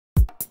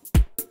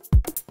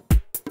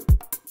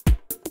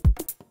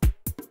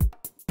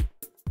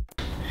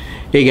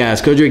Hey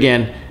guys, Kodjo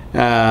again.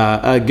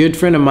 A good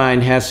friend of mine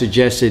has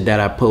suggested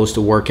that I post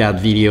a workout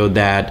video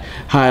that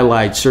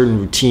highlights certain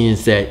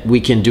routines that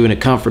we can do in the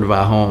comfort of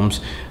our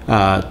homes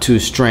to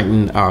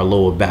strengthen our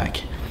lower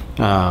back.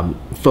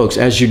 Folks,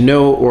 as you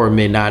know or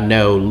may not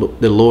know,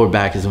 the lower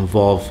back is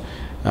involved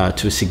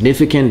to a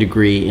significant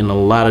degree in a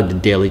lot of the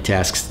daily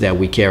tasks that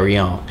we carry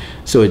on.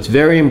 So it's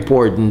very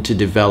important to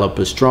develop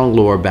a strong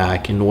lower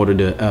back in order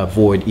to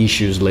avoid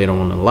issues later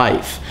on in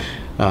life.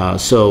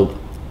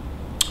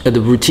 The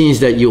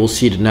routines that you'll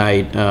see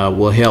tonight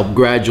will help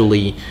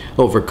gradually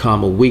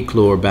overcome a weak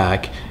lower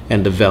back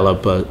and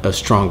develop a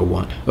stronger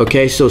one.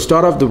 Okay, so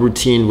start off the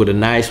routine with a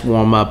nice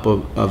warm-up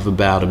of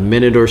about a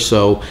minute or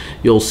so.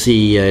 You'll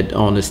see it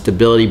on the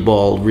stability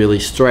ball. Really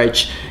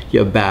stretch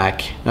your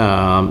back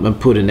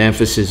and put an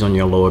emphasis on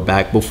your lower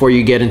back before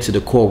you get into the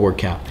core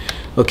workout.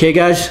 Okay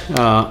guys,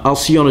 I'll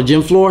see you on the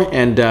gym floor,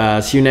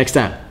 and see you next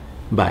time.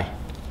 Bye.